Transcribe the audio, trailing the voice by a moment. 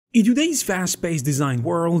In today's fast-paced design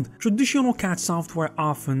world, traditional CAD software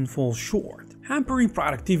often falls short, hampering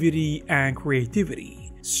productivity and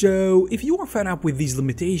creativity. So, if you are fed up with these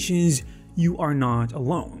limitations, you are not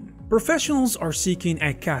alone. Professionals are seeking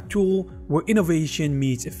a CAD tool where innovation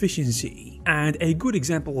meets efficiency, and a good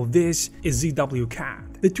example of this is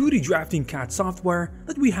ZWCAD, the 2D drafting CAD software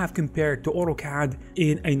that we have compared to AutoCAD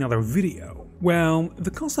in another video. Well,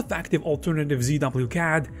 the cost-effective alternative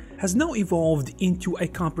ZWCAD has now evolved into a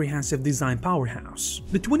comprehensive design powerhouse.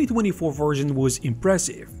 The 2024 version was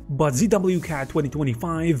impressive, but ZWCAD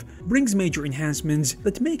 2025 brings major enhancements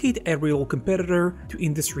that make it a real competitor to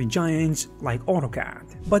industry giants like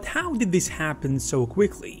AutoCAD. But how did this happen so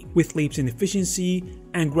quickly, with leaps in efficiency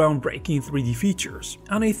and groundbreaking 3D features?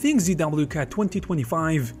 And I think ZWCAD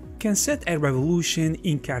 2025 can set a revolution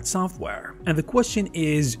in CAD software. And the question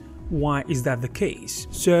is, why is that the case?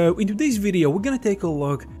 So in today's video, we're gonna take a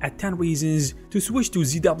look at 10 reasons to switch to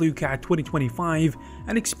ZWCAD 2025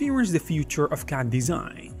 and experience the future of CAD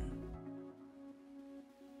design.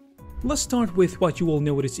 Let's start with what you will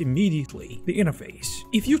notice immediately, the interface.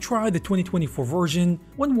 If you try the 2024 version,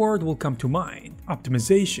 one word will come to mind: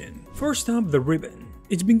 optimization. First up, the ribbon.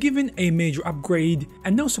 It's been given a major upgrade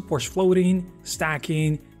and now supports floating,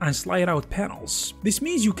 stacking, and slide out panels. This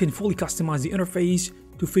means you can fully customize the interface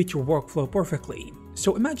to fit your workflow perfectly.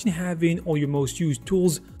 So imagine having all your most used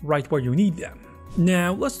tools right where you need them.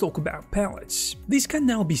 Now let's talk about palettes. These can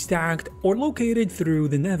now be stacked or located through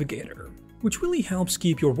the navigator, which really helps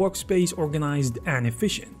keep your workspace organized and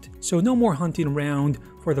efficient. So no more hunting around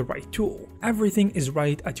for the right tool. Everything is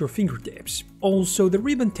right at your fingertips. Also, the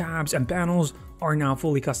ribbon tabs and panels are now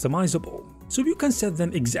fully customizable, so you can set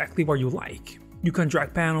them exactly where you like. You can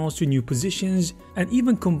drag panels to new positions and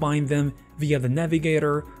even combine them via the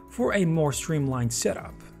navigator for a more streamlined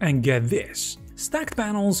setup. And get this, stacked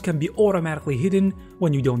panels can be automatically hidden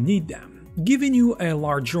when you don't need them, giving you a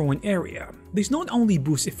large drawing area. This not only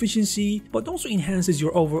boosts efficiency, but also enhances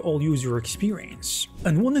your overall user experience.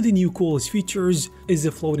 And one of the new coolest features is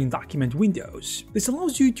the floating document windows. This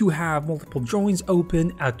allows you to have multiple drawings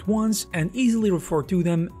open at once and easily refer to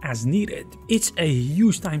them as needed. It's a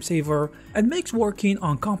huge time saver and makes working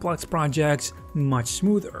on complex projects much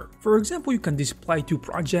smoother. For example, you can display two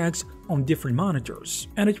projects on different monitors,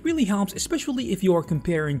 and it really helps, especially if you are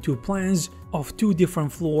comparing two plans of two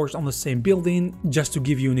different floors on the same building. Just to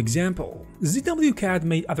give you an example, ZWCAD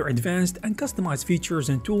made other advanced and customized features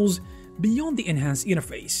and tools beyond the enhanced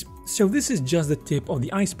interface, so this is just the tip of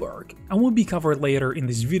the iceberg and will be covered later in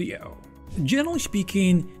this video. Generally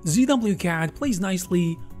speaking, ZWCAD plays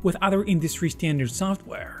nicely with other industry standard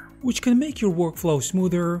software, which can make your workflow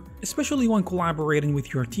smoother, especially when collaborating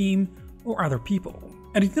with your team or other people.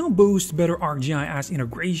 And it now boasts better ArcGIS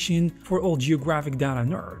integration for all geographic data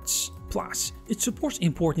nerds. Plus, it supports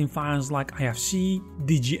importing files like IFC,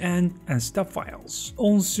 DGN, and stub files.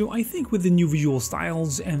 Also, I think with the new visual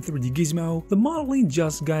styles and 3D Gizmo, the modeling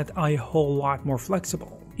just got a whole lot more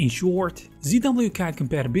flexible. In short, ZWCAD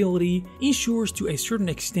compatibility ensures to a certain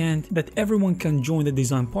extent that everyone can join the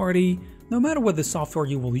design party no matter what the software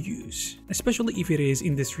you will use, especially if it is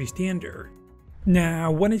industry standard. Now,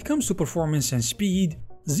 when it comes to performance and speed,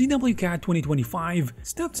 ZWCAD 2025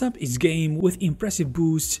 steps up its game with impressive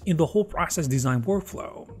boosts in the whole process design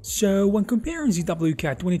workflow. So when comparing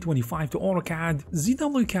ZWCAD 2025 to AutoCAD,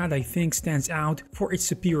 ZWCAD I think stands out for its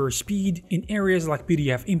superior speed in areas like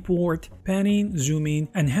PDF import, panning, zooming,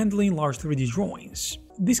 and handling large 3D drawings.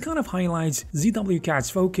 This kind of highlights ZWCAD's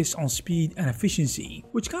focus on speed and efficiency,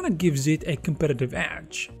 which kind of gives it a competitive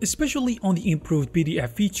edge, especially on the improved PDF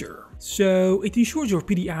feature. So it ensures your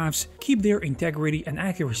PDFs keep their integrity and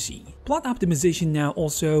accuracy. Plot optimization now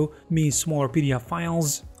also means smaller PDF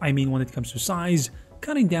files, when it comes to size,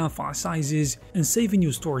 cutting down file sizes, and saving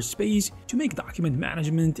you storage space to make document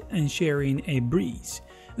management and sharing a breeze,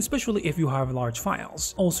 especially if you have large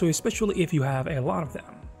files, also especially if you have a lot of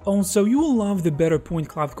them. Also, you will love the better point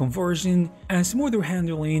cloud conversion and smoother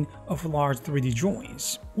handling of large 3D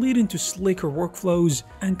drawings, leading to slicker workflows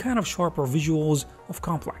and kind of sharper visuals of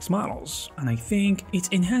complex models. And I think its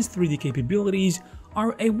enhanced 3D capabilities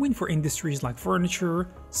are a win for industries like furniture,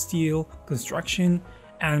 steel, construction,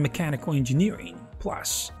 and mechanical engineering.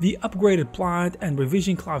 Plus, the upgraded plot and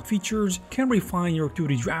revision cloud features can refine your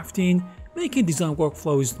 2D drafting, making design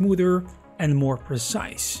workflows smoother and more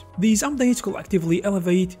precise. These updates collectively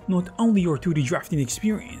elevate not only your 2D drafting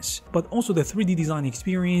experience, but also the 3D design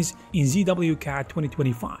experience in ZWCAD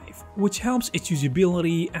 2025, which helps its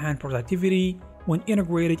usability and productivity when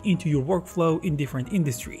integrated into your workflow in different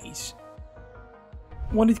industries.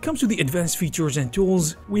 When it comes to the advanced features and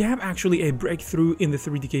tools, we have actually a breakthrough in the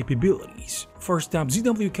 3D capabilities. First up,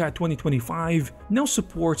 ZWCAD 2025 now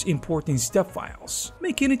supports importing step files,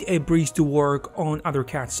 making it a breeze to work on other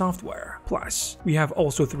CAD software. Plus, we have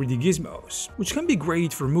also 3D gizmos, which can be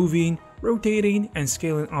great for moving, rotating, and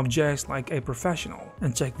scaling objects like a professional.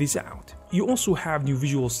 And check this out. You also have new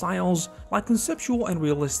visual styles like conceptual and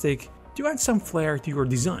realistic to add some flair to your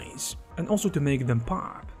designs, and also to make them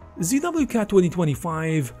pop. ZWCAD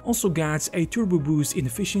 2025 also gets a turbo boost in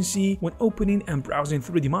efficiency when opening and browsing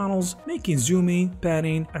 3D models, making zooming,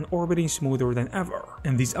 panning, and orbiting smoother than ever.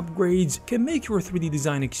 And these upgrades can make your 3D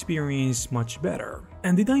design experience much better.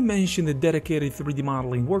 And did I mention the dedicated 3D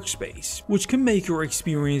modeling workspace, which can make your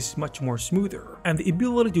experience much more smoother, and the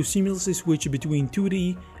ability to seamlessly switch between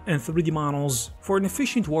 2D and 3D models for an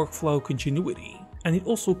efficient workflow continuity. And it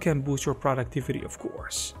also can boost your productivity, of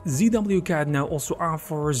course. ZWCAD now also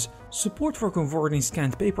offers support for converting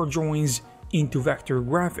scanned paper drawings into vector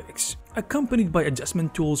graphics, accompanied by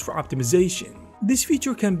adjustment tools for optimization. This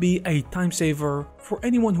feature can be a time saver for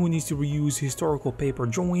anyone who needs to reuse historical paper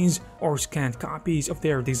drawings or scanned copies of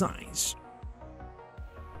their designs.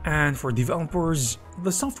 And for developers,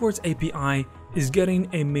 the software's API is getting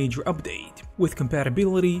a major update with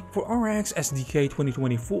compatibility for RX SDK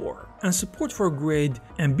 2024 and support for grid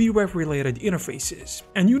and BREF related interfaces.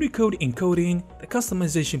 And Unicode encoding, the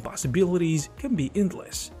customization possibilities can be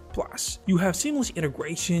endless. Plus, you have seamless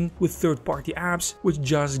integration with third-party apps which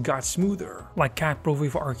just got smoother, like CAD Pro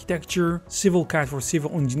for architecture, CivilCAD for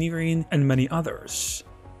civil engineering, and many others.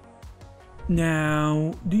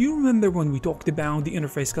 Now, do you remember when we talked about the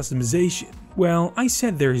interface customization? Well, I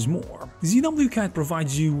said there is more. ZWCAD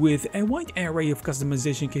provides you with a wide array of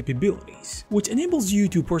customization capabilities, which enables you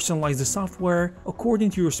to personalize the software according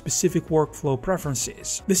to your specific workflow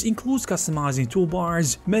preferences. This includes customizing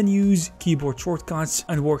toolbars, menus, keyboard shortcuts,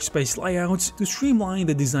 and workspace layouts to streamline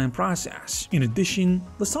the design process. In addition,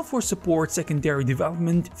 the software supports secondary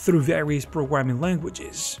development through various programming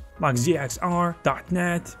languages, like ZXR,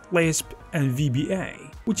 .NET, Lisp, and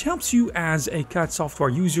VBA, which helps you as a CAD software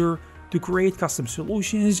user to create custom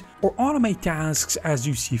solutions or automate tasks as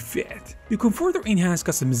you see fit. You can further enhance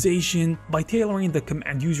customization by tailoring the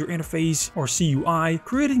command user interface or CUI,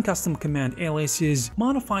 creating custom command aliases,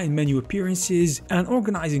 modifying menu appearances, and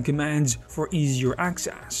organizing commands for easier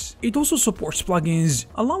access. It also supports plugins,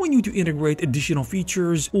 allowing you to integrate additional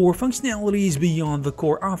features or functionalities beyond the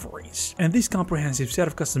core offerings. And this comprehensive set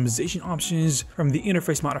of customization options, from the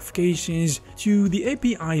interface modifications to the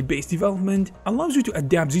API-based development, allows you to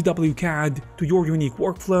adapt ZWCAD to your unique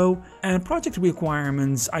workflow and project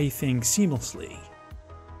requirements, I think, seamlessly.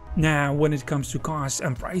 Now, when it comes to cost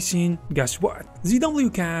and pricing, guess what?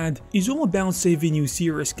 ZWCAD is all about saving you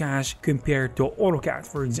serious cash compared to AutoCAD,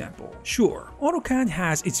 for example. Sure, AutoCAD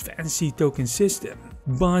has its fancy token system,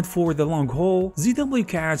 but for the long haul,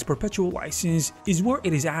 ZWCAD's perpetual license is where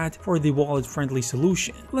it is at for the wallet-friendly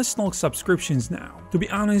solution. Let's talk subscriptions now. To be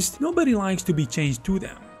honest, nobody likes to be changed to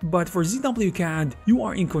them. But for ZWCAD, you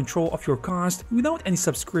are in control of your cost without any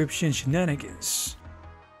subscription shenanigans.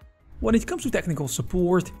 When it comes to technical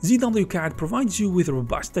support, ZWCAD provides you with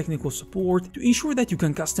robust technical support to ensure that you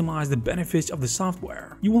can customize the benefits of the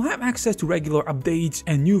software. You will have access to regular updates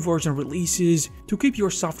and new version releases to keep your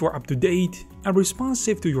software up to date and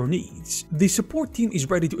responsive to your needs. The support team is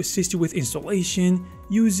ready to assist you with installation,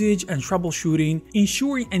 usage, and troubleshooting,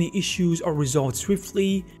 ensuring any issues are resolved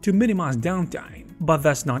swiftly to minimize downtime. But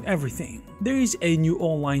that's not everything. There is a new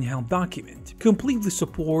online help document, complete with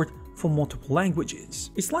support for multiple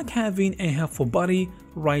languages. It's like having a helpful buddy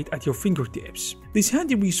right at your fingertips. This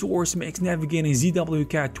handy resource makes navigating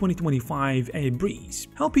ZWCAD 2025 a breeze,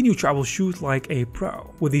 helping you troubleshoot like a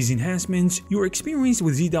pro. With these enhancements, your experience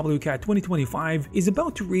with ZWCAD 2025 is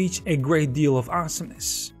about to reach a great deal of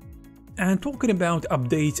awesomeness. And talking about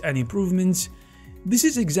updates and improvements, this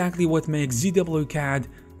is exactly what makes ZWCAD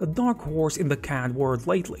the dark horse in the CAD world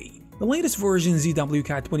lately. The latest version,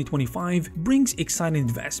 ZWCAD 2025, brings exciting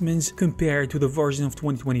advancements compared to the version of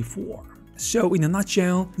 2024. So in a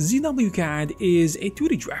nutshell, ZWCAD is a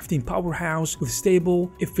 2D drafting powerhouse with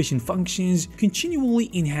stable, efficient functions, continually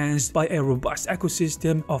enhanced by a robust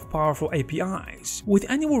ecosystem of powerful APIs. With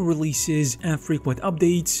annual releases and frequent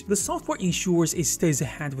updates, the software ensures it stays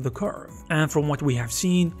ahead of the curve. And from what we have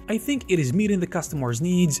seen, I think it is meeting the customer's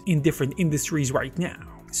needs in different industries right now.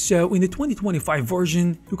 So in the 2025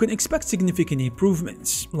 version, you can expect significant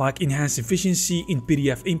improvements, like enhanced efficiency in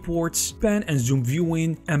PDF imports, pan and zoom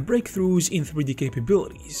viewing, and breakthroughs in 3D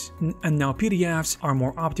capabilities. And now PDFs are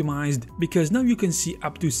more optimized because now you can see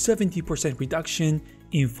up to 70% reduction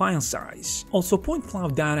in file size. Also, point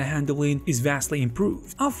cloud data handling is vastly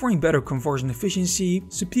improved, offering better conversion efficiency,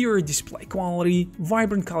 superior display quality,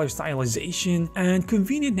 vibrant color stylization, and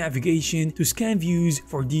convenient navigation to scan views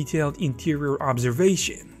for detailed interior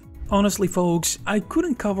observation. Honestly folks, I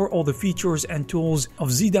couldn't cover all the features and tools of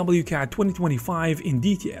ZWCAD 2025 in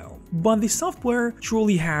detail, but the software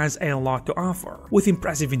truly has a lot to offer. With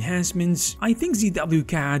impressive enhancements, I think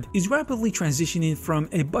ZWCAD is rapidly transitioning from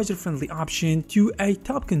a budget-friendly option to a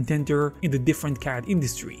top contender in the different CAD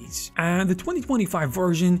industries. And the 2025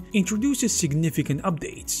 version introduces significant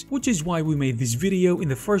updates, which is why we made this video in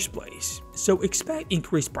the first place. So expect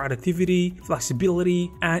increased productivity, flexibility,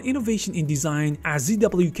 and innovation in design as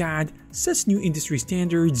ZWCAD sets new industry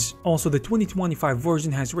standards. Also, the 2025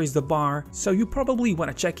 version has raised the bar, so you probably want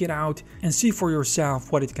to check it out and see for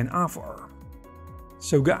yourself what it can offer.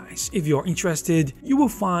 So guys, if you're interested, you will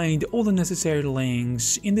find all the necessary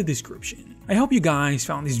links in the description. I hope you guys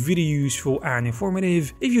found this video useful and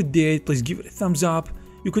informative. If you did, please give it a thumbs up.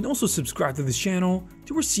 You can also subscribe to this channel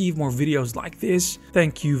to receive more videos like this.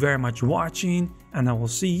 Thank you very much for watching, and I will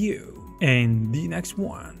see you in the next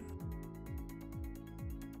one.